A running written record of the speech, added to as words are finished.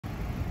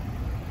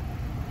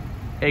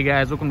Hey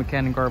guys, welcome to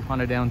Cannon Garb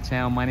Honda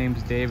Downtown. My name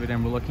is David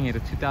and we're looking at a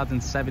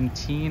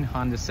 2017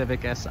 Honda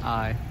Civic Si.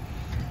 I'm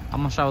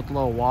gonna start with a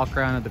little walk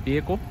around of the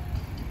vehicle.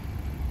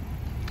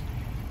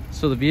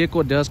 So the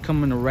vehicle does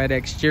come in a red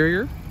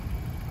exterior.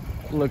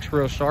 It looks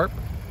real sharp.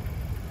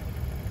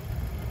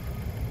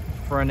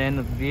 Front end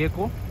of the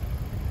vehicle.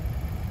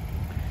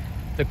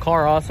 The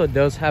car also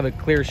does have a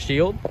clear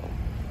shield.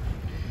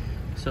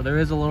 So there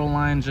is a little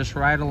line just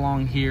right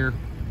along here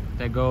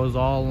that goes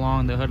all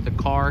along the hood of the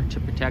car to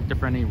protect it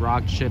from any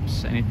rock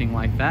chips, anything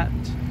like that.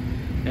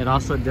 It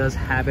also does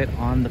have it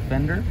on the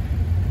fender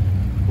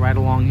right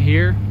along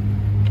here,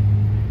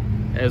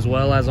 as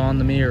well as on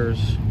the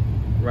mirrors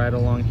right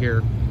along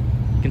here.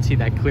 You can see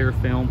that clear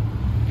film.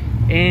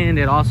 And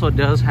it also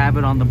does have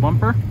it on the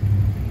bumper.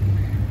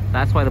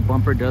 That's why the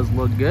bumper does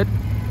look good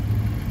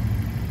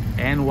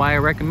and why I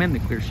recommend the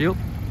clear shield.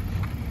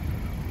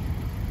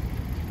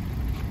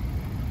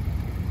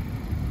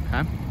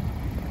 Okay.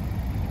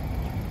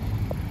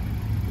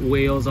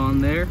 Wheels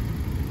on there.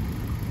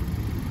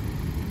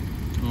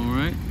 All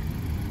right,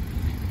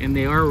 and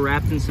they are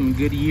wrapped in some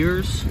good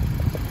years.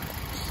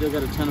 Still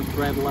got a ton of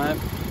thread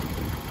left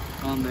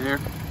on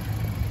there.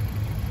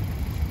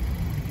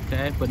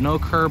 Okay, but no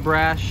curb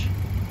rash.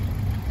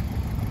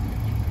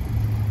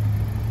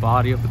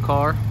 Body of the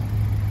car.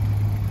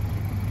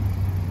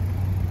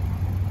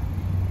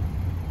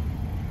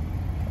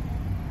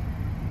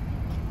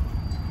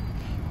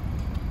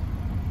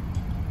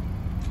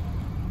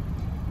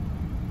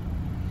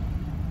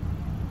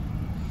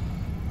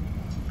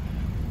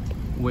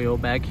 Wheel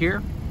back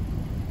here.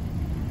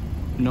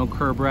 No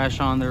curb rash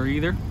on there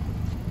either.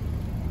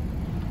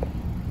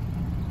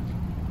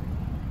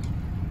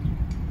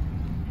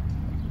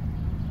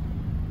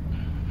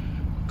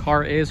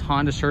 Car is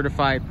Honda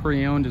certified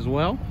pre-owned as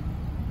well.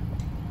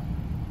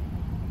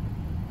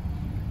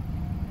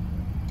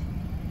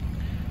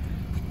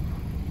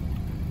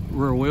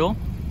 Rear wheel.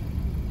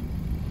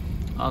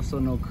 Also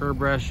no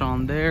curb rash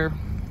on there.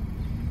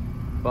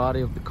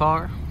 Body of the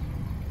car.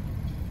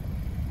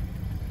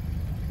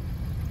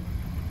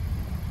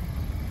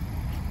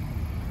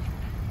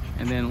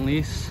 And then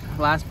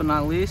last but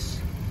not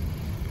least,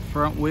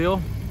 front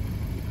wheel.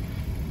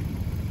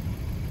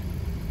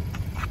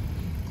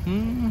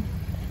 You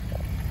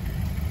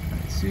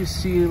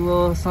see a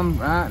little some,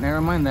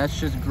 never mind, that's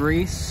just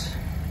grease.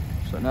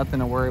 So nothing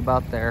to worry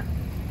about there.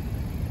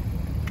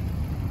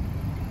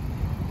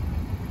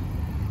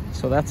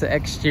 So that's the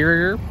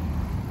exterior.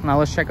 Now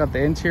let's check out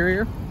the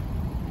interior.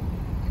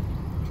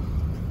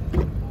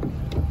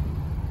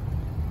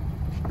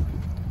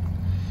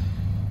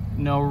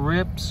 No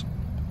rips,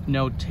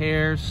 no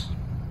tears,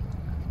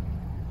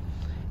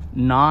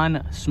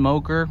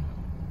 non-smoker.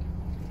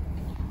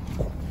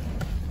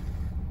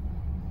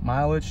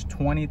 Mileage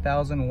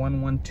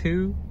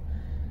 20,112.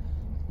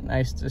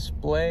 Nice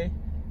display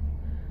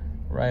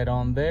right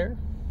on there.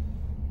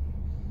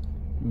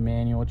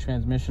 Manual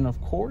transmission, of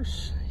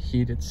course.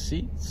 Heated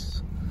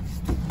seats.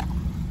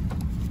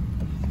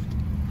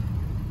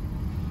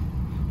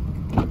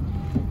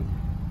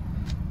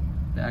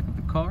 Back of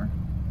the car.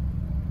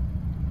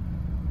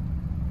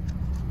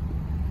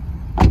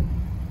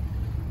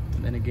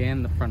 And then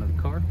again, the front of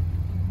the car.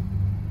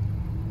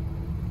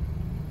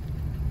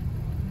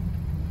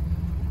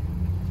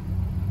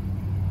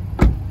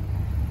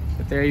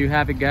 But there you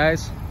have it,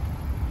 guys.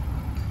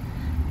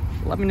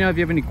 Let me know if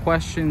you have any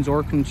questions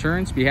or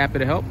concerns. Be happy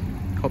to help.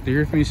 Hope to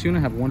hear from you soon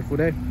and have a wonderful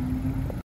day.